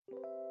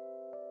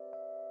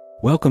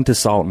Welcome to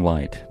Salt and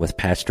Light with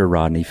Pastor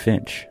Rodney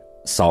Finch.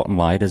 Salt and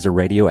Light is a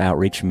radio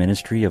outreach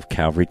ministry of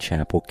Calvary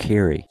Chapel,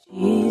 Cary.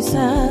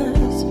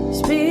 Jesus,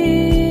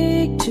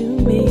 speak to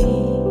me.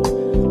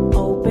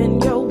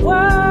 Open your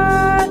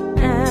word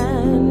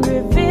and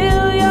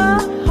reveal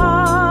your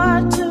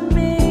heart to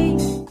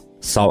me.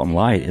 Salt and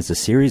Light is a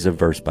series of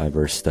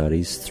verse-by-verse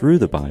studies through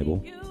the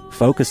Bible,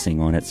 focusing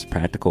on its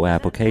practical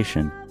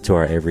application to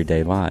our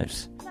everyday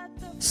lives.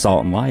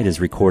 Salt and Light is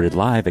recorded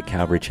live at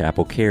Calvary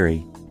Chapel,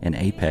 Cary in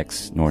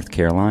Apex, North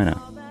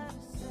Carolina.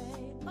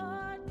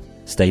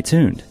 Stay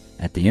tuned.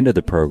 At the end of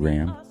the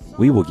program,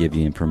 we will give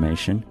you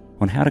information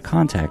on how to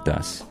contact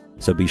us,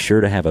 so be sure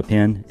to have a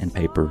pen and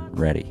paper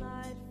ready.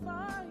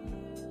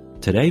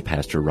 Today,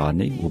 Pastor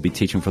Rodney will be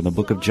teaching from the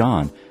book of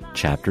John,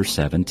 chapter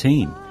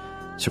 17.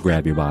 So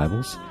grab your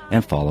Bibles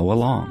and follow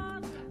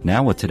along.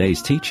 Now with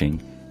today's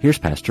teaching, here's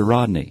Pastor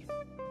Rodney.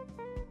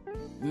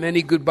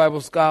 Many good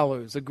Bible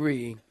scholars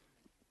agree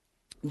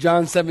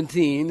John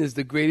 17 is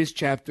the greatest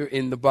chapter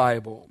in the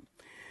Bible.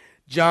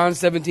 John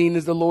 17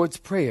 is the Lord's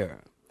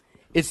Prayer.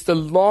 It's the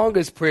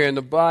longest prayer in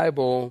the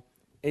Bible,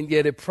 and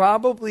yet it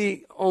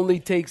probably only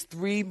takes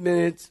 3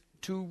 minutes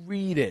to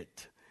read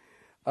it.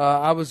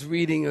 I was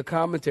reading a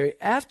commentary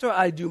after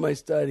I do my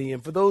study,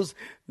 and for those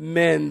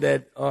men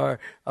that are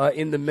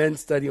in the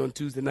men's study on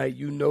Tuesday night,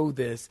 you know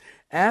this.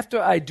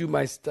 After I do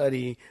my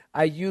study,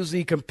 I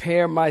usually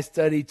compare my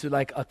study to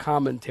like a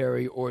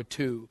commentary or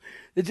two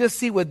to just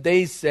see what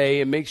they say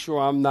and make sure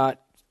I'm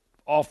not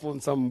off on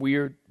some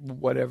weird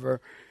whatever.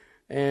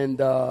 And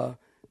because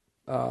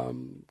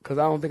I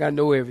don't think I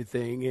know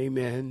everything.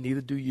 Amen.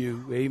 Neither do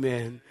you.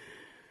 Amen.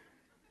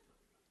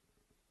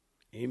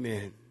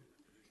 Amen.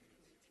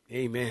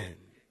 Amen.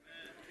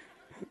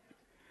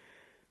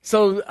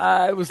 So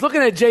I was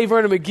looking at J.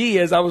 Vernon McGee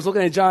as I was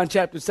looking at John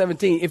chapter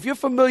 17. If you're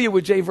familiar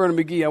with J. Vernon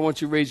McGee, I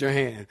want you to raise your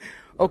hand.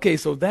 Okay,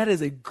 so that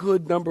is a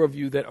good number of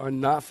you that are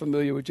not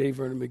familiar with J.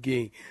 Vernon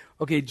McGee.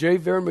 Okay, J.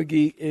 Vernon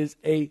McGee is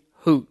a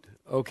hoot,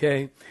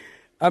 okay?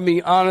 I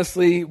mean,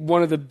 honestly,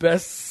 one of the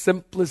best,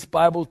 simplest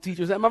Bible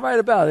teachers. Am I right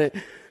about it?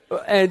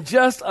 And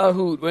just a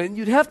hoot. And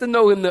you'd have to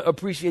know him to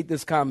appreciate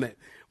this comment.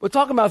 We're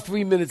talking about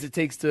 3 minutes it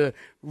takes to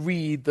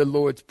read the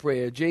Lord's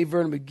Prayer. J.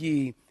 Vernon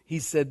McGee, he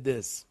said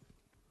this.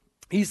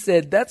 He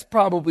said, that's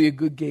probably a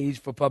good gauge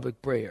for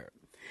public prayer.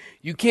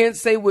 You can't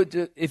say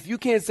if you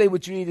can't say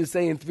what you need to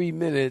say in 3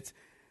 minutes,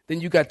 then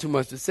you got too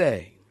much to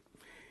say.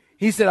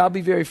 He said, I'll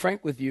be very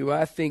frank with you.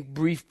 I think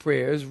brief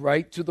prayers,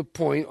 right to the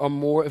point, are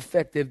more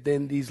effective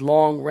than these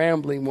long,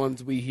 rambling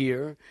ones we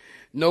hear.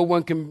 No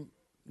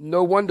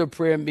wonder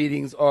prayer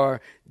meetings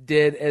are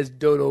dead as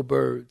dodo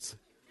birds.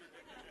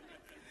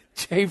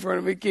 J.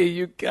 Vernon McGee,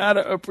 you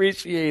gotta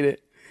appreciate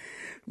it.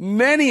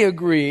 Many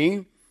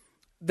agree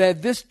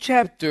that this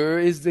chapter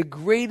is the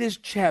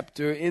greatest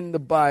chapter in the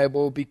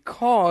Bible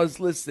because,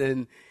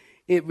 listen,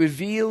 it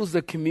reveals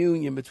the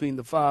communion between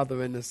the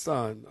Father and the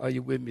Son. Are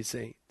you with me,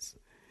 saints?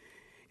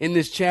 In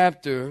this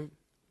chapter,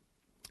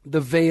 the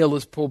veil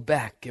is pulled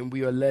back and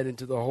we are led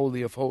into the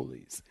Holy of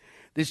Holies.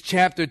 This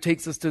chapter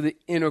takes us to the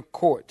inner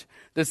court,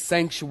 the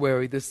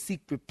sanctuary, the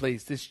secret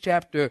place. This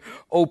chapter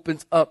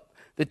opens up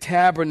the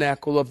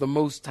tabernacle of the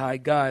Most High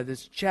God.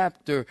 This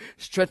chapter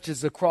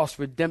stretches across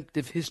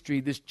redemptive history.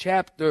 This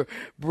chapter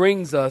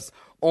brings us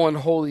on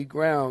holy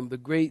ground. The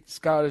great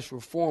Scottish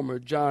reformer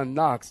John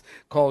Knox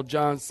called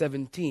John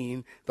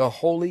 17 the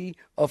Holy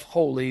of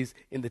Holies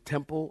in the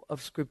temple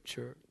of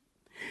Scripture.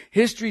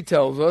 History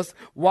tells us,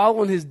 while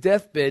on his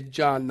deathbed,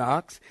 John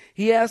Knox,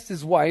 he asked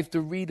his wife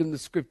to read him the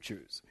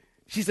Scriptures.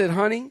 She said,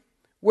 honey,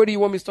 where do you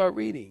want me to start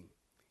reading?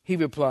 He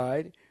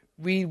replied,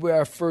 read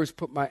where I first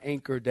put my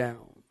anchor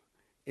down.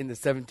 In the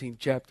 17th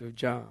chapter of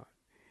John.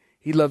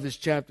 He loved this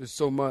chapter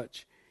so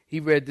much.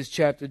 He read this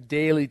chapter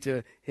daily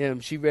to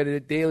him. She read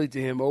it daily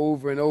to him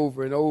over and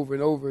over and over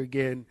and over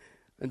again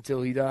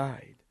until he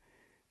died.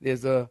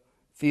 There's a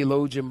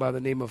theologian by the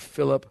name of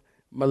Philip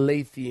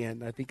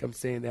Melanchthon. I think I'm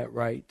saying that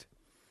right.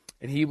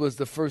 And he was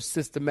the first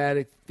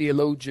systematic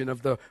theologian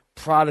of the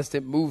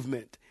Protestant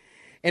movement.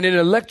 And in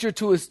a lecture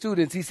to his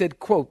students, he said,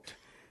 quote,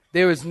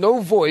 there is no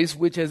voice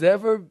which has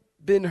ever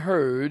been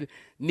heard,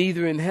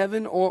 neither in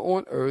heaven or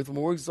on earth,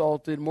 more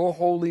exalted, more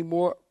holy,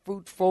 more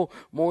fruitful,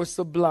 more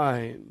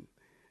sublime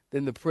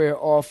than the prayer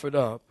offered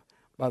up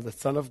by the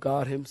Son of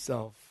God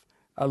himself.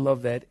 I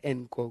love that,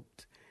 end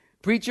quote.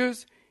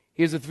 Preachers,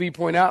 here's a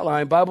 3-point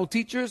outline. Bible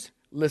teachers,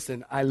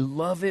 listen, I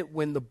love it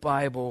when the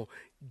Bible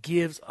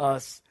gives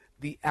us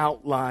the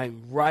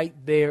outline right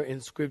there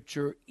in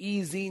Scripture.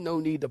 Easy,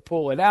 no need to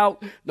pull it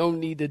out, no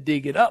need to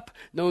dig it up,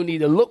 no need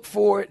to look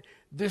for it.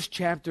 This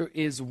chapter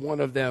is one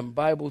of them.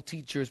 Bible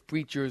teachers,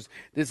 preachers,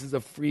 this is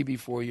a freebie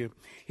for you.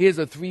 Here's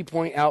a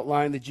 3-point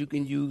outline that you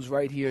can use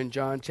right here in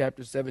John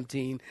chapter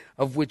 17,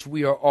 of which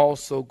we are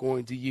also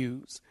going to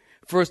use.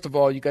 First of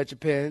all, you got your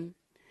pen?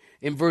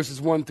 In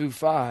verses 1 through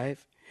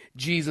 5,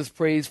 Jesus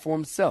prays for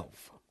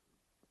himself.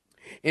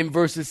 In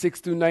verses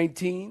 6 through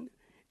 19,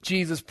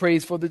 Jesus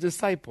prays for the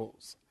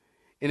disciples.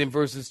 And in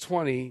verses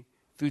 20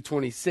 through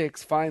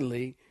 26,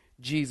 finally,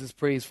 Jesus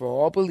prays for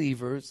all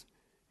believers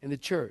in the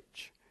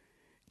church.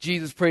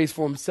 Jesus prays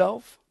for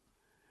himself,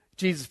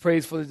 Jesus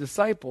prays for the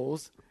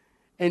disciples,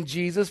 and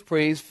Jesus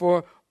prays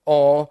for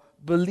all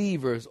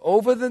believers.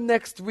 Over the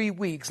next 3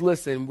 weeks,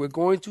 listen, we're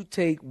going to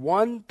take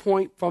one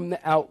point from the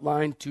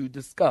outline to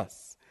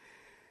discuss.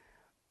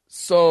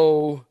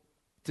 So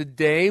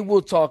today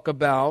we'll talk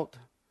about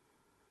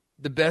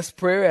the best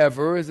prayer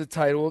ever is the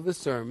title of the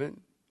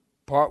sermon,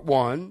 part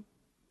 1.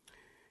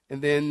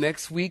 And then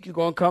next week you're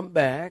going to come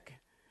back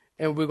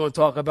and we're going to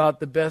talk about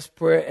the best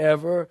prayer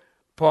ever,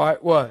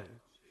 part what?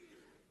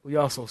 Well,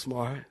 y'all so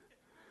smart.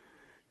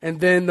 And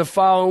then the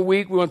following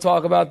week we're going to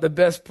talk about the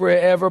best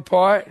prayer ever,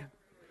 part.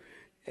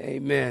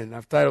 Amen.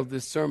 I've titled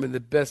this sermon, The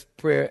Best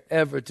Prayer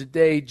Ever.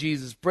 Today,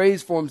 Jesus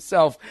prays for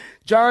himself.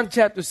 John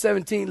chapter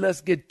 17,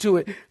 let's get to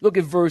it. Look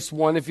at verse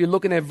 1. If you're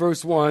looking at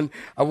verse 1,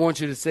 I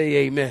want you to say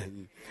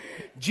amen.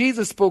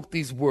 Jesus spoke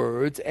these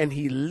words, and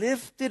he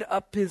lifted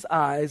up his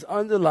eyes,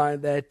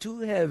 underline that, to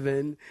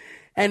heaven,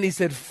 and he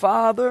said,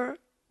 Father,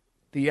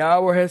 the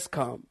hour has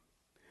come.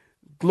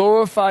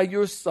 Glorify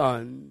your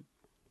Son,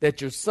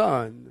 that your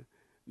Son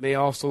may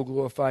also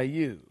glorify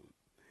you.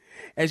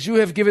 As you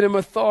have given him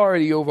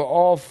authority over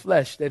all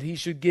flesh, that he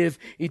should give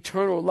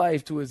eternal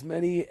life to as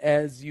many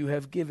as you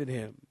have given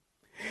him.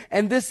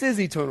 And this is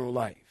eternal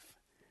life,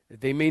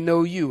 that they may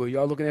know you. Are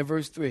y'all looking at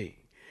verse 3?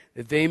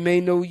 That they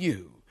may know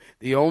you,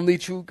 the only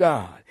true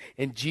God,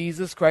 and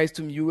Jesus Christ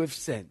whom you have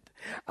sent.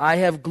 I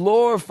have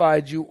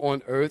glorified you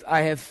on earth.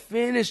 I have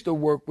finished the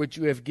work which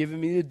you have given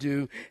me to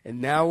do.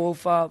 And now, O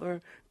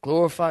Father,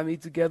 glorify me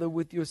together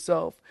with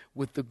yourself,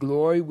 with the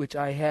glory which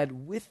I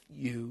had with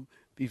you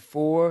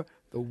before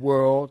the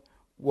world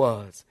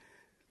was.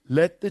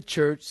 Let the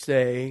church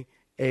say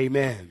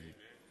amen.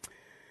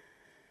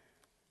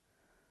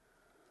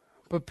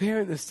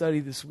 Preparing to study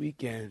this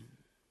weekend,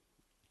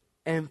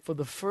 and for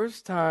the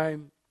first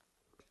time,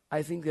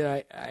 I think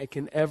that I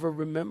can ever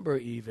remember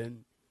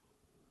even,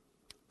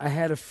 I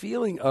had a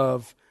feeling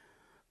of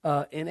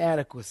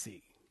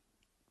inadequacy.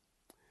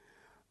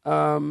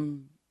 I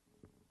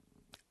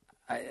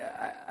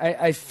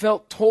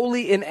felt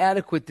totally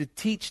inadequate to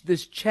teach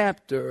this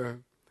chapter.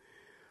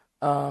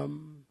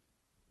 And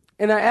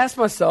I asked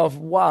myself,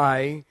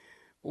 why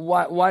did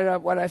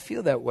I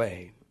feel that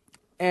way?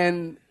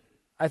 And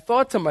I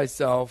thought to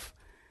myself,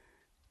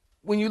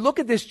 when you look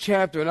at this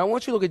chapter, and I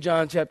want you to look at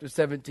John chapter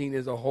 17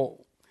 as a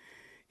whole.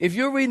 If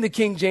you're reading the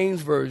King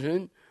James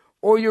Version,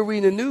 or you're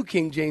reading the New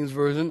King James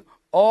Version,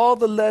 all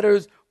the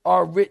letters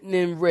are written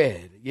in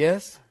red,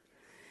 yes?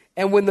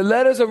 And when the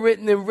letters are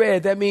written in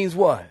red, that means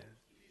what?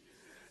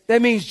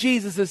 That means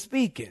Jesus is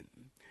speaking.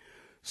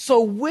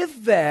 So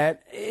with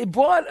that, it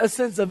brought a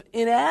sense of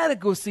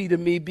inadequacy to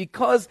me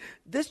because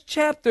this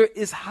chapter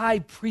is high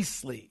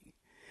priestly.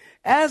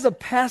 As a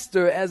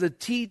pastor, as a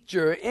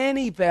teacher,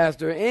 any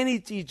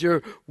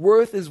teacher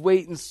worth his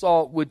weight in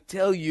salt would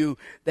tell you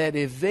that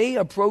if they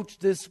approach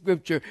this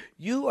scripture,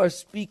 you are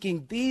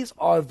speaking, these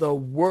are the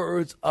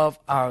words of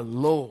our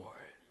Lord.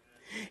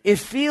 It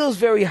feels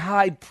very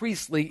high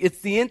priestly. It's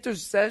the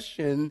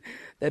intercession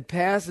that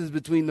passes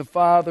between the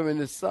Father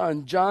and the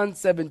Son. John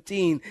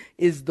 17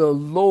 is the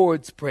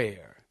Lord's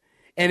Prayer.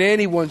 And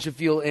anyone should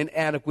feel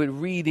inadequate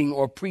reading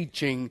or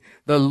preaching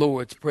the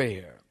Lord's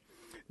Prayer.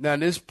 Now,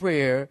 this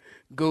prayer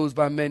goes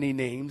by many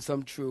names,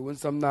 some true and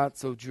some not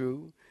so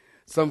true.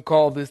 Some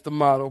call this the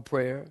model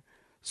prayer.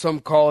 Some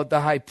call it the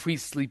high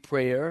priestly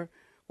prayer,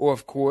 or,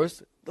 of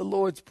course, the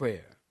Lord's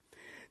Prayer.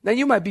 Now,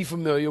 you might be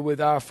familiar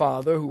with Our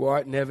Father, who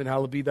art in heaven,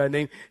 hallowed be thy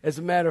name. As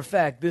a matter of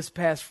fact, this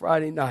past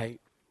Friday night,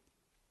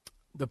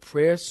 the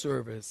prayer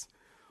service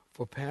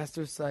for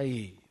Pastor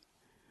Saeed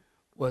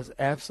was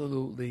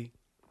absolutely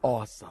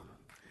awesome.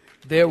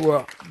 There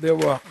were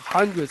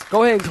hundreds.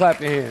 Go ahead and clap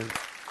your hands.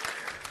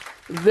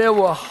 There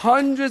were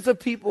hundreds of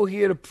people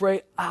here to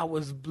pray. I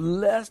was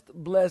blessed.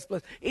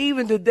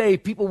 Even today,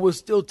 people were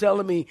still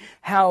telling me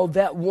how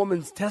that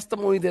woman's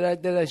testimony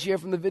that I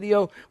shared from the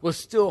video was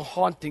still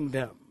haunting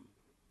them.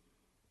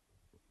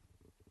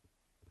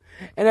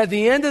 And at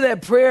the end of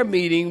that prayer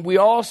meeting, we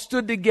all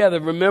stood together,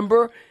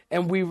 remember?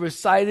 And we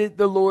recited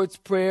the Lord's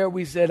Prayer.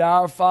 We said,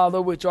 Our Father,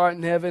 which art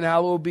in heaven,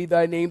 hallowed be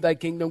thy name, thy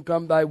kingdom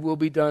come, thy will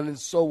be done, and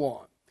so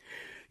on.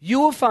 You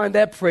will find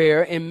that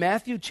prayer in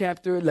Matthew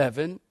chapter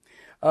 11.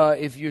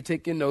 If you're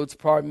taking notes,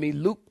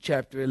 Luke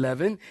chapter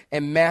 11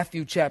 and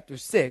Matthew chapter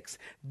 6.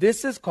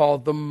 This is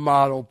called the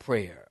model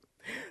prayer.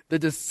 The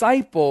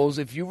disciples,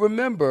 if you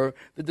remember,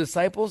 the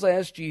disciples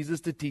asked Jesus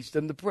to teach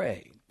them to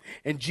pray.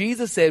 And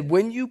Jesus said,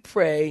 when you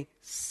pray,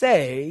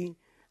 say,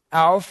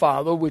 Our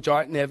Father, which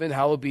art in heaven,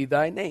 hallowed be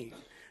thy name.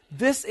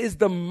 This is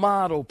the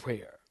model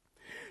prayer.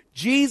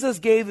 Jesus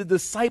gave the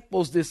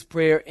disciples this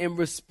prayer in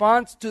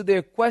response to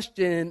their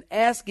question,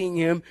 asking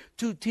him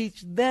to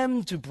teach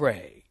them to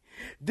pray.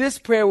 This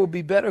prayer will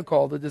be better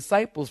called the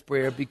disciples'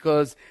 prayer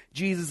because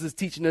Jesus is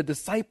teaching the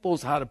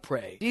disciples how to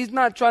pray. He's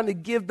not trying to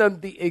give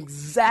them the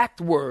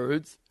exact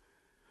words,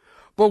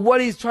 but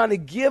what he's trying to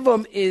give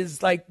them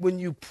is like when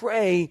you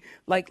pray,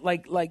 like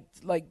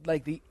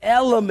the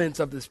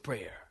elements of this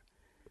prayer.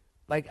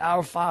 Like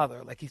Our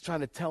Father, like he's trying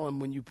to tell them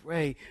when you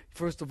pray,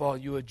 first of all,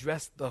 you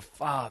address the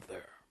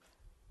Father.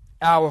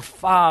 Our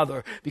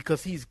Father,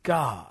 because he's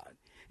God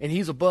and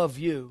he's above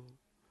you.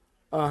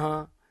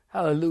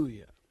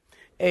 Hallelujah.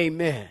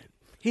 Amen.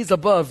 He's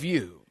above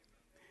you.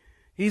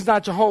 He's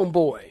not your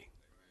homeboy.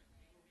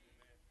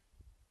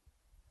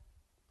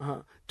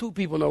 Two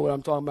people know what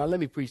I'm talking about. Let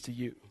me preach to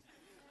you.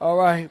 All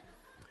right.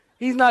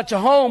 He's not your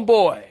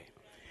homeboy.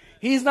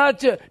 He's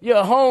not your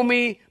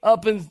homie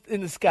up in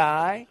the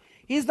sky.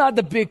 He's not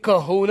the big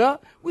kahuna.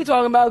 We're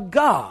talking about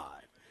God.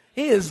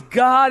 He is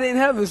God in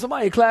heaven.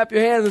 Somebody clap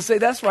your hands and say,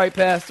 that's right,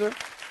 Pastor.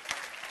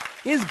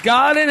 He's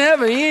God in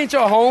heaven. He ain't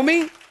your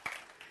homie.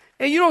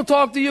 And you don't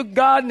talk to your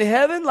God in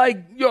heaven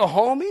like your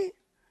homie.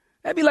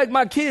 That'd be like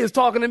my kids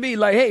talking to me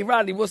like, hey,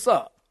 Rodney, what's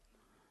up?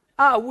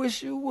 I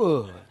wish you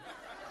would.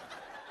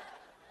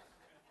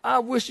 I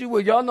wish you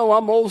would. Y'all know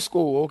I'm old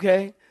school,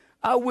 okay?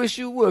 I wish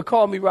you would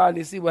call me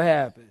Rodney and see what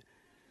happened.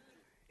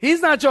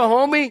 He's not your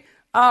homie,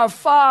 our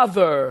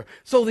Father.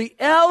 So the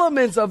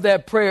elements of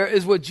that prayer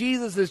is what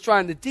Jesus is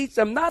trying to teach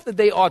them. Not that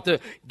they ought to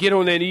get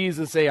on their knees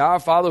and say,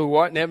 our Father who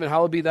art in heaven,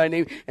 hallowed be thy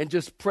name, and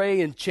just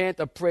pray and chant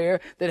a prayer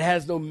that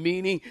has no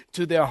meaning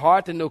to their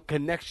heart and no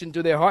connection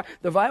to their heart.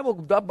 The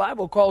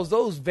Bible calls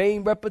those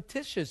vain,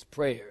 repetitious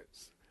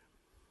prayers.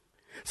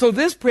 So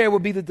this prayer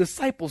would be the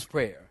disciples'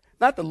 prayer,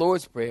 not the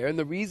Lord's Prayer. And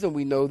the reason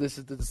we know this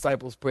is the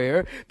disciples'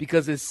 prayer,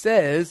 because it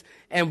says,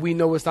 and we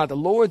know it's not the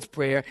Lord's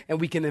Prayer, and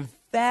we can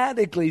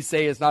emphatically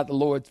say it's not the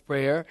Lord's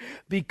Prayer,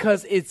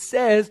 because it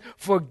says,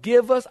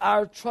 forgive us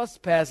our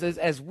trespasses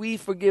as we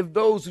forgive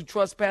those who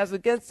trespass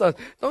against us.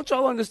 Don't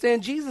y'all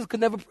understand? Jesus could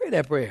never pray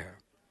that prayer.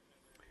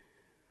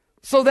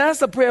 So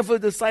that's a prayer for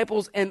the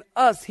disciples and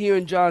us. Here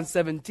in John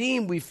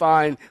 17, we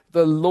find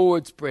the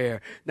Lord's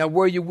Prayer. Now,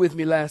 were you with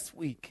me last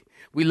week?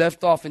 We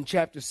left off in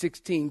chapter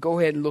 16. Go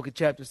ahead and look at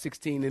chapter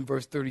 16 and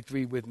verse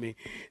 33 with me.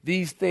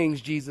 These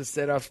things, Jesus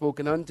said, I've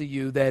spoken unto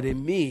you, that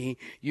in me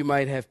you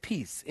might have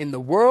peace. In the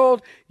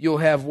world, you'll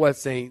have what,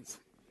 saints?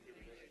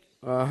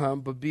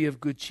 But be of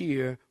good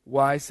cheer.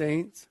 Why,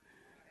 saints?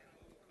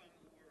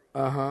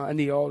 I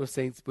need all the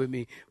saints with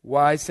me.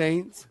 Why,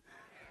 saints?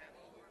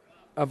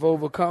 I've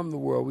overcome the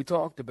world. We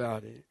talked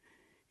about it.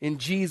 In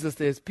Jesus,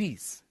 there's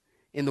peace.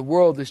 In the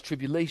world, there's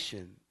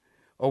tribulation.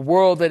 A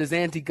world that is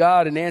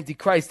anti-God and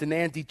anti-Christ and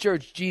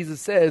anti-church, Jesus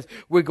says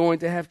we're going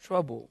to have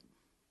trouble.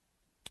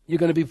 You're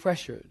going to be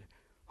pressured,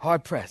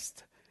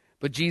 hard-pressed.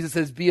 But Jesus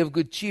says be of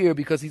good cheer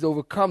because he's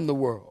overcome the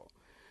world.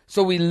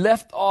 So we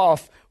left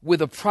off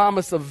with a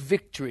promise of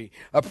victory,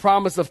 a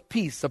promise of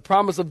peace, a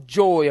promise of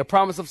joy, a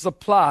promise of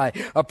supply,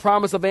 a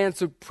promise of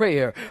answered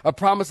prayer, a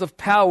promise of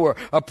power,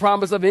 a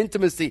promise of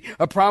intimacy,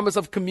 a promise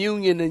of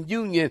communion and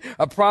union,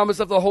 a promise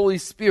of the Holy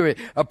Spirit,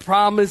 a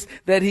promise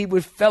that he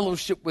would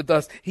fellowship with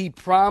us. He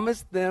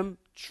promised them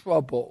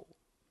trouble.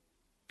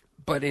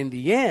 But in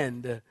the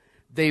end,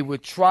 they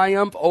would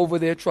triumph over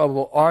their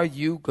trouble. Are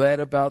you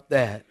glad about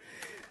that?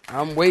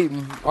 I'm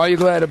waiting. Are you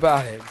glad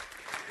about it?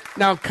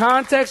 Now,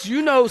 context,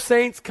 you know,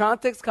 saints,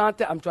 context.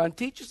 I'm trying to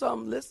teach you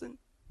something. Listen.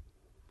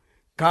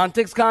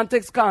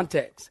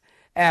 Context.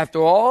 After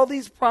all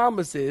these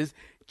promises,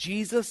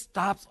 Jesus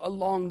stops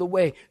along the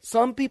way.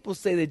 Some people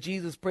say that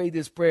Jesus prayed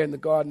this prayer in the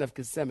Garden of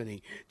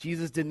Gethsemane.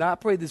 Jesus did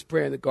not pray this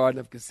prayer in the Garden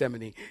of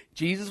Gethsemane.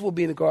 Jesus will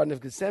be in the Garden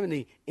of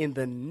Gethsemane in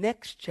the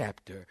next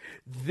chapter.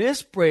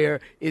 This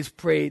prayer is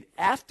prayed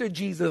after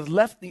Jesus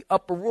left the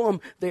upper room.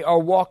 They are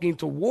walking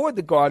toward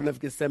the Garden of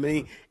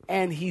Gethsemane,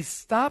 and he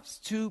stops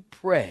to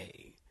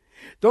pray.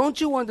 Don't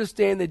you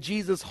understand that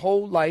Jesus'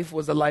 whole life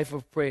was a life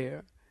of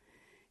prayer?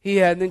 He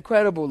had an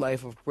incredible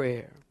life of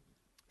prayer.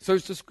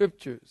 Search the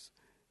scriptures.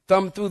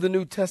 Thumb through the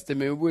New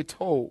Testament, we're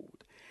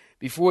told.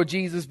 Before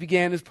Jesus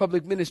began his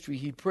public ministry,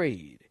 he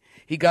prayed.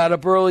 He got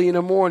up early in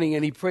the morning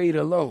and he prayed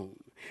alone.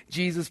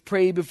 Jesus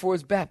prayed before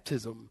his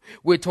baptism.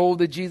 We're told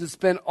that Jesus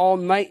spent all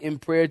night in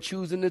prayer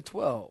choosing the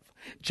 12.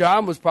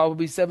 John was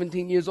probably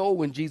 17 years old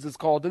when Jesus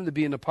called him to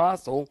be an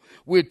apostle.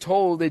 We're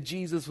told that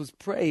Jesus was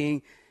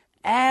praying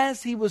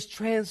as he was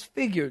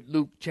transfigured,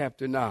 Luke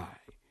chapter 9.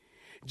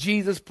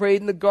 Jesus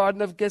prayed in the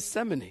Garden of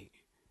Gethsemane.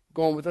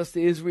 Going with us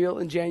to Israel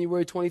in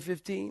January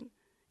 2015?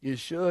 You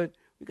should.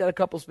 We got a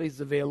couple spaces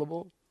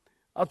available.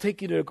 I'll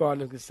take you to the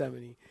Garden of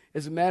Gethsemane.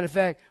 As a matter of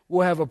fact,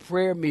 we'll have a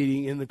prayer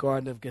meeting in the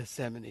Garden of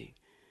Gethsemane.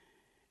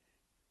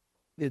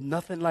 There's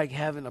nothing like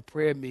having a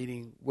prayer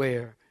meeting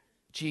where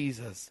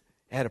Jesus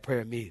had a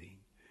prayer meeting.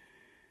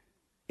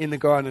 In the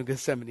Garden of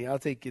Gethsemane. I'll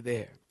take you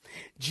there.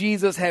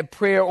 Jesus had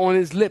prayer on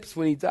his lips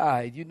when he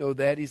died. You know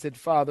that. He said,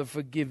 Father,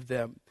 forgive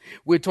them.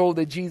 We're told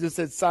that Jesus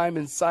said,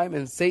 Simon,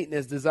 Simon, Satan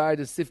has desired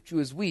to sift you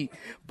as wheat,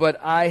 but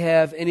I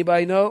have,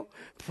 anybody know,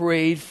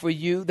 prayed for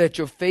you that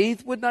your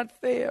faith would not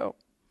fail.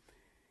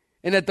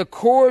 And at the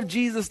core of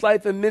Jesus'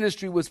 life and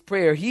ministry was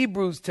prayer.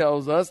 Hebrews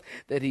tells us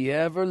that he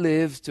ever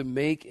lives to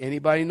make,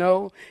 anybody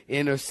know,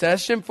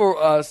 intercession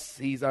for us.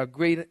 He's our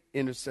great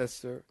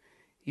intercessor.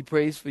 He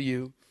prays for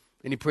you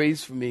and he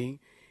prays for me.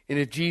 And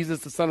if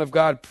Jesus, the Son of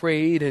God,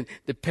 prayed and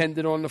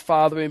depended on the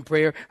Father in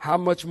prayer, how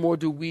much more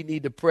do we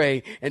need to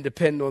pray and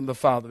depend on the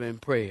Father in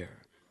prayer?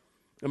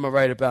 Am I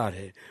right about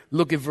it?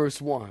 Look at verse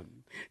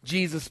 1.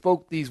 Jesus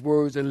spoke these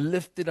words and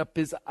lifted up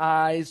his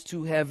eyes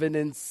to heaven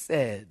and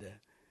said,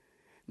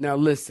 now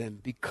listen,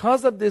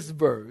 because of this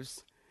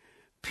verse,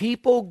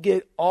 people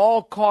get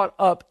all caught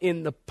up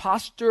in the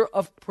posture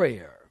of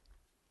prayer.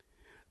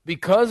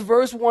 Because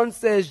verse 1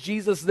 says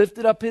Jesus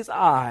lifted up his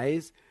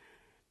eyes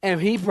and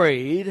he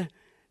prayed,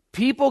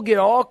 people get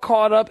all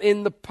caught up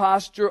in the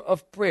posture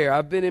of prayer.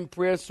 I've been in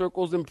prayer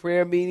circles and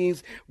prayer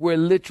meetings where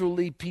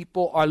literally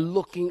people are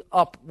looking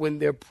up when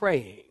they're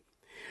praying.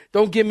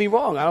 Don't get me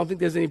wrong. I don't think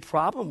there's any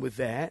problem with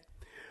that.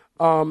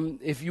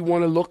 If you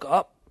want to look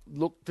up,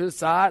 look to the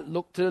side,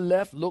 look to the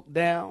left, look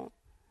down,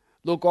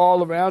 look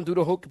all around, do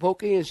the hokey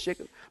pokey and shake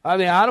it. I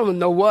mean, I don't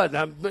know what.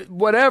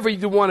 Whatever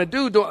you want to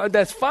do,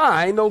 that's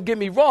fine. Don't get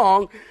me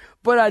wrong.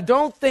 But I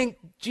don't think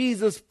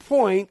Jesus'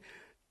 point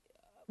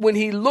when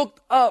he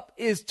looked up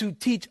is to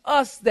teach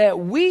us that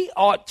we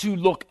ought to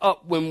look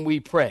up when we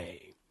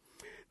pray.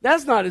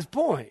 That's not his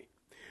point.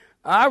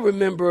 I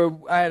remember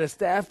I had a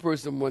staff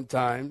person one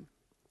time,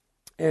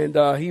 and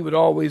he would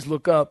always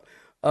look up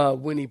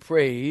when he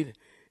prayed,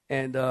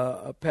 and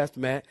Pastor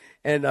Matt,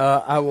 and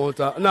I won't.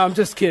 No, I'm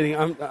just kidding.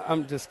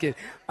 I'm just kidding.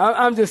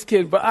 I'm just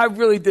kidding. But I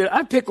really did.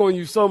 I pick on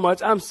you so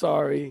much. I'm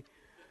sorry.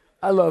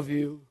 I love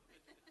you.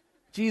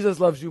 Jesus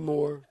loves you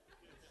more.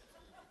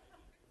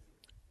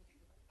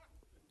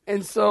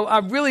 And so I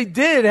really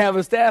did have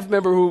a staff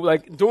member who,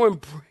 like, during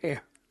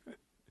prayer,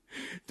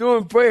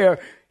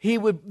 he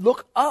would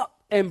look up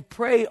and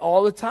pray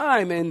all the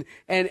time,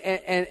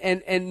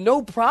 and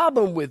no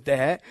problem with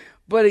that.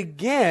 But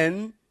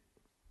again,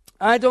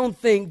 I don't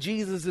think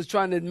Jesus is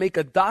trying to make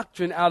a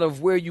doctrine out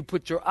of where you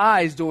put your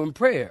eyes during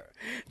prayer.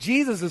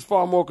 Jesus is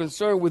far more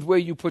concerned with where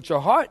you put your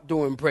heart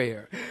during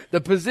prayer.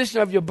 The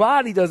position of your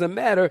body doesn't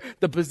matter.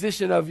 The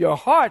position of your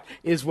heart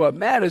is what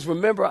matters.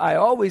 Remember, I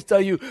always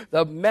tell you,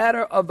 the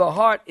matter of the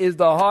heart is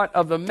the heart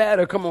of the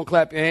matter. Come on,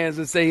 clap your hands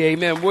and say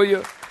amen, will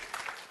you?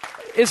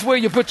 It's where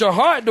you put your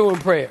heart during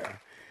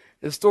prayer.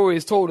 The story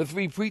is told of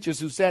three preachers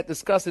who sat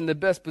discussing the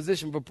best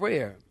position for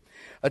prayer.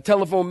 A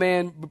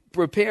telephone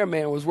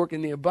repairman was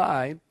working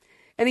nearby,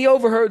 and he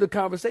overheard the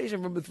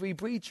conversation from the three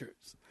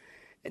preachers.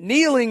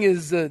 Kneeling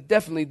is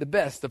definitely the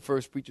best, the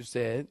first preacher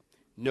said.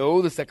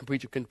 No, the second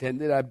preacher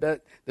contended. I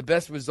bet the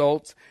best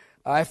results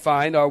I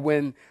find are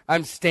when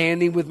I'm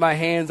standing with my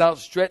hands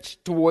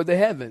outstretched toward the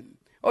heaven.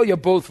 Oh, you're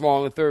both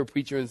wrong, the third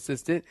preacher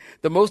insisted.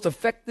 The most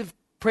effective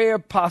prayer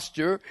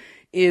posture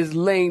is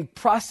laying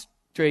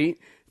prostrate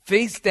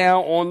face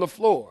down on the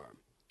floor.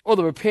 Well,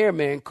 the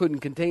repairman couldn't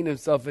contain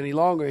himself any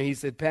longer. He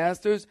said,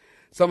 pastors,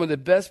 some of the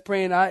best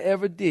praying I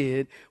ever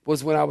did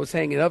was when I was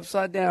hanging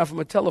upside down from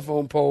a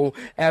telephone pole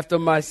after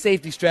my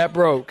safety strap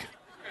broke.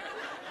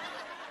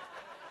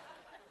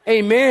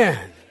 Amen.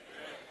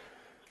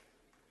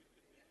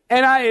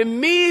 And I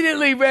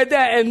immediately read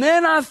that. And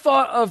then I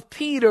thought of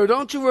Peter.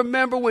 Don't you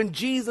remember when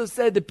Jesus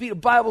said to Peter,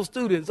 Bible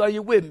students, are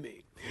you with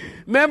me?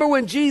 Remember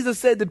when Jesus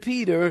said to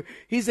Peter,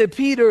 he said,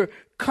 Peter,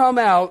 come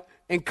out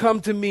and come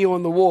to me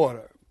on the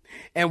water.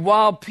 And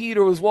while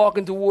Peter was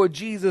walking toward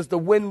Jesus, the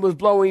wind was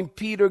blowing.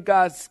 Peter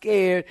got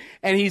scared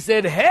and he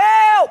said,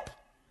 help!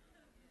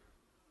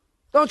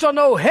 Don't y'all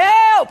know,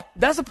 help?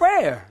 That's a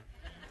prayer.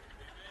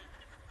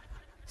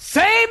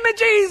 Save me,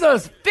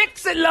 Jesus.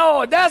 Fix it,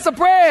 Lord. That's a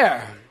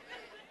prayer.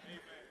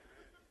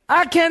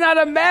 I cannot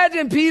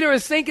imagine Peter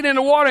is sinking in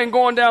the water and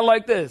going down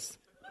like this.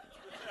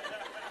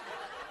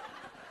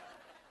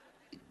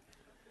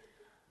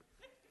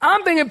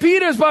 I'm thinking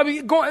Peter's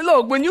probably going,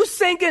 look, when you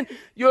sinking,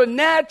 your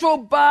natural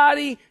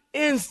body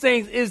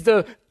instinct is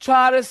to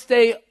try to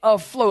stay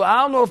afloat. I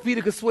don't know if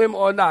Peter could swim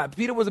or not.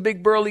 Peter was a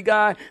big burly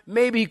guy.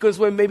 Maybe he could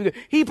swim, maybe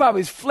he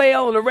probably is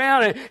flailing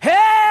around and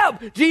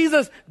help,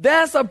 Jesus.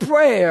 That's a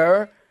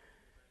prayer.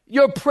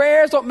 Your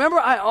prayers don't, remember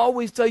I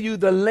always tell you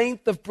the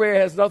length of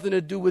prayer has nothing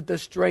to do with the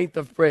strength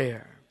of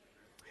prayer.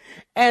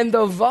 And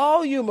the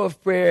volume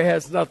of prayer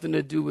has nothing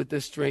to do with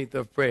the strength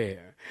of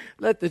prayer.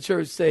 Let the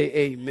church say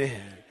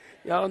amen.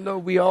 Y'all know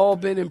we all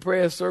been in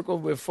prayer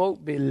circles where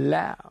folk be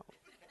loud.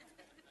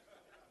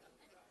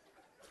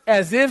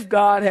 As if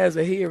God has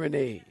a hearing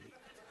aid.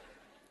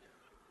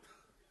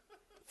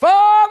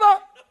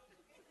 Father!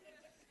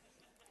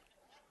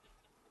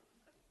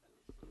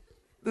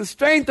 The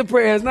strength of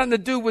prayer has nothing to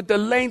do with the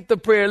length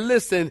of prayer.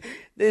 Listen,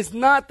 it's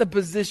not the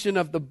position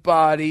of the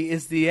body.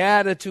 It's the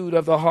attitude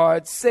of the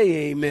heart.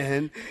 Say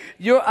amen.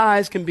 Your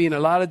eyes can be in a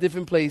lot of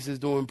different places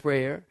during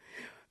prayer.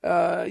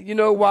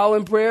 While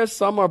in prayer,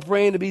 some are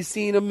praying to be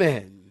seen of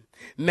men.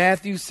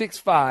 Matthew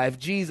 6:5,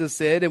 Jesus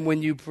said, and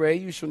when you pray,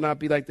 you shall not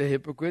be like the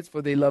hypocrites,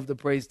 for they love to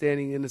pray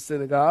standing in the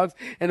synagogues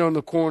and on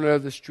the corner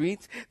of the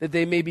streets, that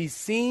they may be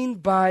seen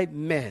by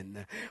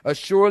men.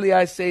 Surely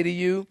I say to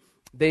you,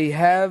 they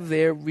have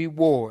their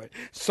reward.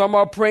 Some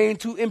are praying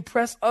to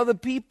impress other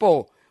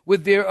people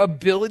with their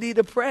ability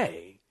to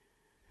pray.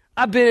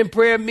 I've been in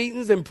prayer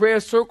meetings and prayer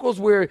circles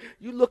where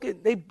you look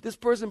at this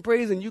person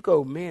prays and you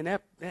go, man,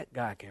 that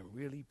guy can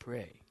really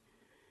pray.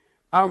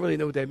 I don't really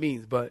know what that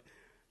means, but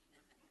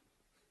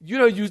you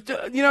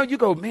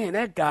go, man,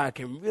 that guy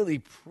can really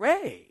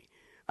pray.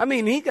 I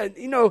mean, he got,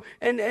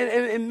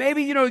 and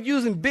maybe,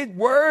 using big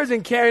words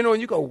and carrying on.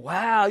 You go,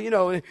 wow,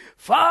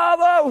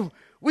 Father,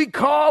 we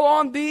call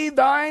on thee,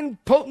 thine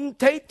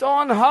potentate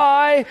on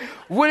high.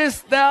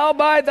 Wouldest thou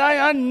by thy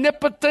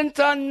omnipotent,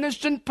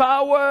 omniscient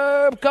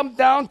power come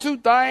down to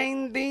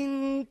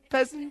thine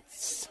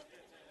peasants?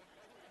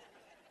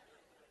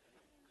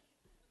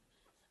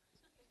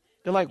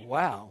 They're like,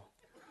 wow.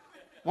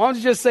 Why don't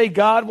you just say,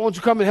 God, won't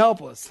you come and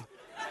help us?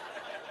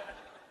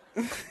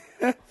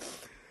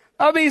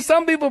 I mean,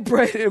 some people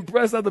pray to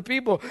impress other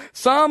people.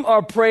 Some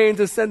are praying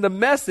to send a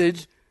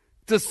message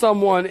to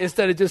someone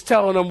instead of just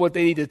telling them what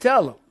they need to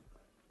tell them.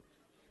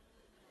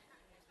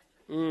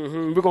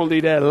 We're going to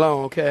leave that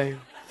alone, okay?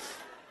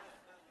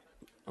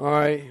 All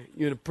right,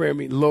 you're in a prayer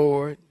meeting.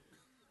 Lord,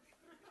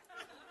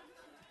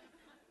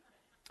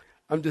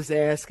 I'm just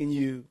asking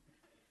you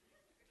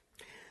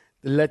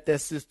to let that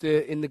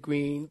sister in the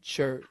green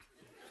shirt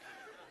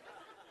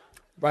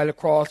right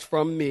across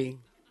from me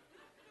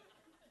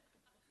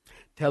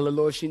tell the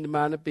Lord she need to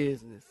mind her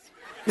business.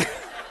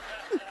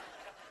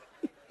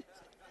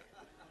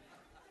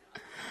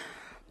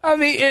 I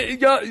mean,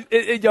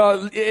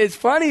 it's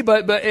funny,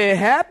 but it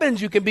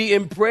happens. You can be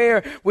in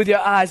prayer with your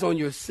eyes on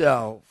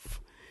yourself.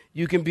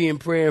 You can be in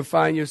prayer and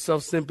find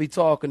yourself simply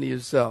talking to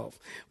yourself.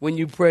 When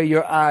you pray,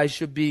 your eyes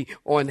should be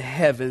on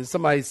heaven.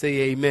 Somebody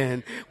say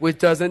amen, which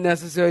doesn't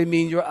necessarily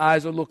mean your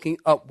eyes are looking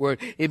upward.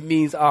 It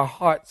means our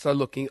hearts are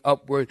looking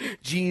upward.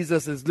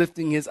 Jesus is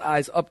lifting his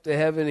eyes up to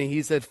heaven, and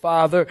he said,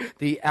 Father,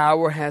 the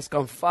hour has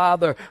come.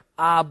 Father,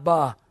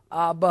 Abba,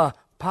 Abba,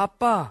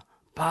 Papa,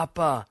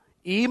 Papa.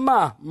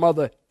 Ima,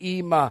 mother,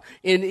 Ima.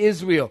 In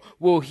Israel,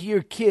 we'll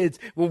hear kids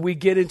when we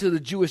get into the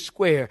Jewish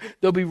square.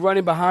 They'll be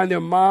running behind their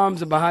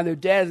moms and behind their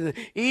dads. And,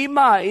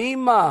 Ima,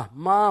 Ima,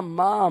 mom,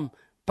 mom,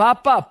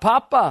 Papa,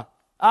 Papa,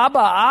 Abba,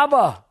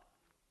 Abba,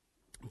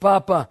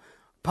 Papa,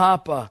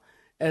 Papa,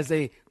 as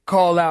they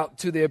call out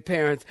to their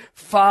parents,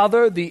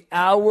 Father, the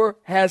hour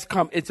has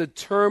come. It's a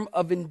term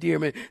of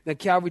endearment. Now,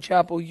 Calvary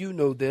Chapel, you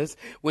know this.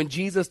 When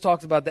Jesus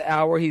talks about the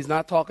hour, he's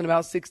not talking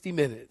about 60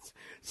 minutes.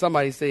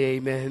 Somebody say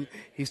amen.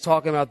 He's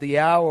talking about the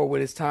hour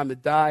when it's time to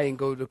die and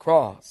go to the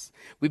cross.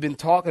 We've been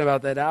talking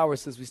about that hour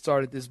since we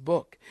started this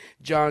book.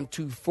 John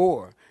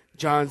 2:4,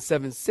 John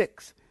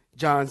 7:6,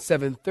 John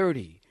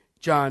 7:30,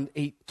 John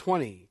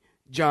 8:20,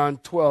 John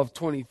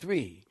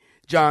 12:23,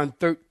 John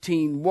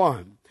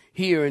 13:1.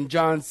 Here in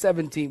John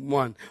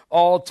 17:1,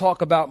 all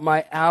talk about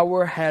my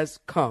hour has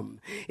come.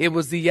 It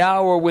was the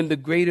hour when the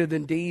greater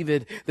than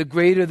David, the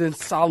greater than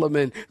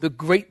Solomon, the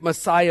great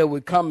Messiah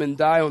would come and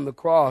die on the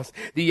cross.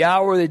 The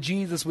hour that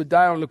Jesus would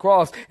die on the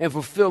cross and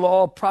fulfill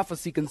all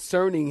prophecy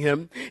concerning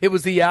him. It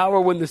was the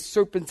hour when the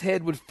serpent's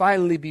head would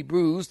finally be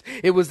bruised.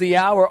 It was the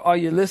hour, are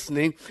you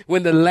listening,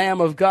 when the Lamb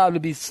of God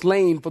would be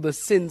slain for the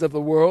sins of the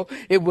world.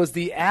 It was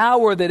the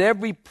hour that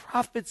every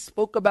prophet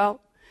spoke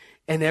about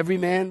and every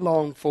man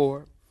longed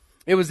for.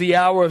 It was the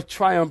hour of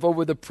triumph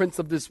over the prince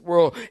of this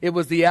world. It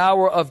was the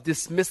hour of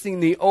dismissing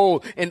the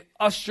old and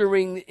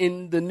ushering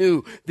in the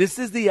new. This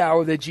is the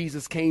hour that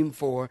Jesus came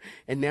for,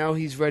 and now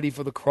he's ready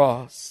for the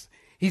cross.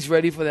 He's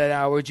ready for that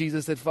hour.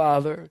 Jesus said,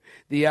 Father,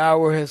 the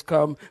hour has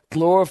come.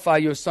 Glorify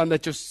your Son,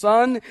 that your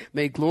Son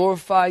may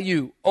glorify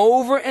you.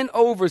 Over and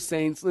over,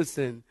 saints,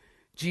 listen,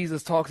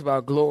 Jesus talks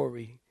about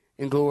glory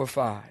and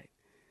glorify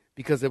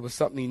because there was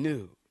something he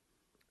knew,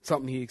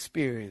 something he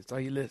experienced.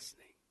 Are you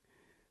listening?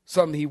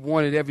 Something he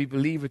wanted every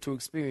believer to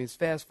experience.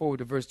 Fast forward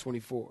to verse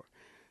 24.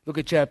 Look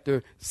at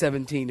chapter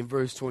 17 and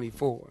verse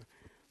 24.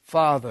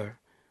 Father,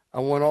 I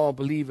want all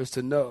believers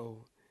to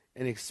know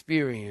and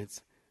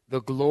experience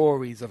the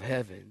glories of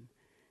heaven.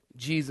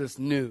 Jesus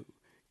knew.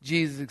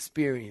 Jesus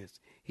experienced.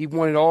 He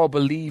wanted all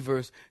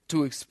believers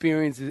to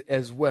experience it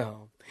as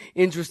well.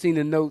 Interesting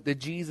to note that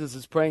Jesus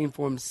is praying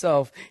for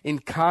himself in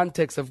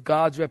context of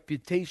God's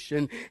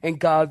reputation and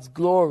God's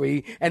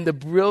glory and the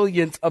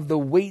brilliance of the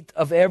weight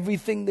of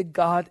everything that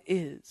God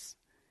is.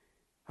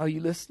 Are you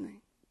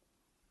listening?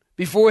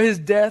 Before his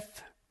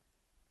death,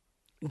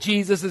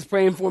 Jesus is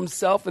praying for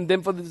himself and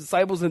then for the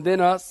disciples and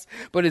then us.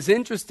 But it's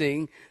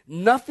interesting,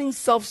 nothing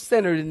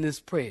self-centered in this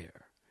prayer.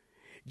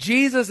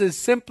 Jesus is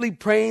simply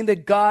praying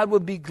that God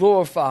would be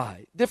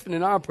glorified. Different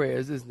in our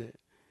prayers, isn't it?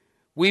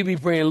 We be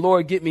praying,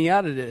 Lord, get me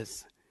out of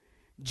this.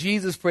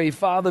 Jesus prayed,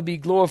 Father, be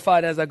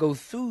glorified as I go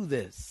through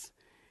this.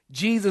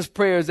 Jesus'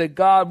 prayers that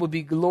God would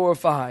be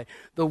glorified.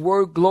 The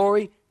word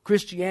glory,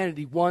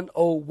 Christianity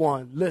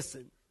 101.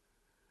 Listen,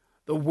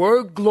 the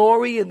word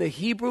glory in the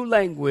Hebrew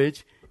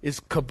language is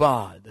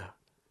kabod.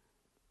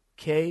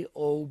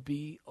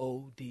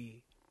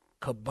 K-O-B-O-D,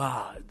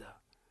 kabod.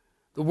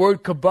 The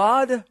word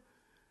kabod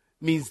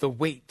means the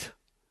weight.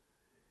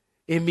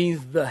 It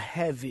means the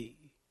heavy.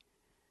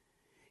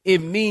 It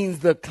means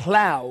the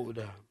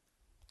cloud,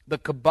 the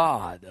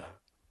kabod.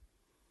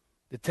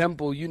 The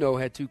temple, you know,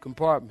 had two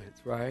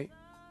compartments, right?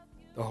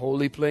 The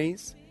holy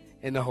place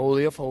and the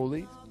holy of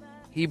holies.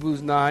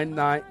 Hebrews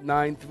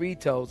 9:3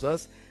 tells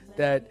us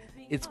that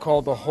it's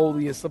called the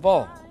holiest of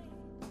all.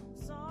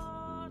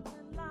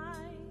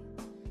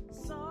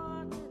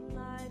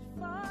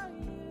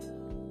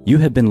 You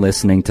have been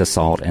listening to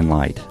Salt and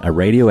Light, a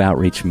radio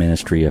outreach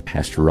ministry of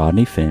Pastor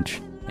Rodney Finch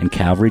and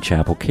Calvary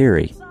Chapel,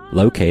 Cary,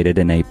 located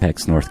in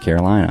Apex, North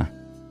Carolina.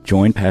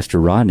 Join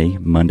Pastor Rodney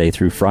Monday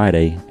through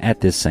Friday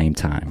at this same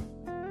time.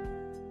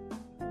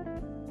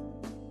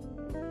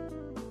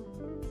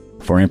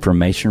 For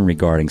information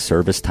regarding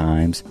service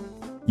times,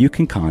 you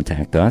can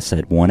contact us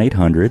at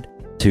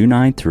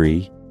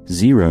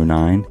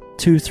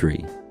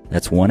 1-800-293-0923.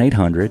 That's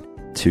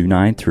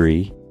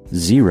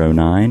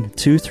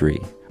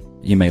 1-800-293-0923.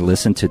 You may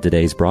listen to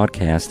today's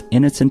broadcast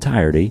in its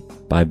entirety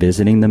by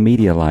visiting the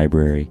media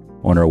library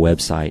on our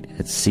website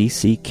at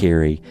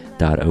cccary.org.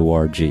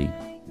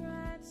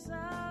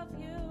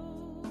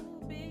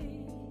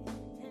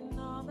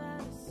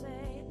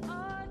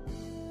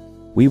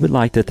 We would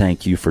like to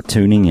thank you for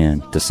tuning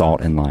in to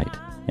Salt and Light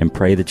and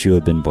pray that you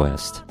have been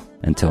blessed.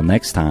 Until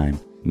next time,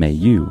 may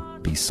you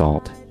be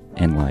salt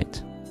and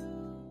light.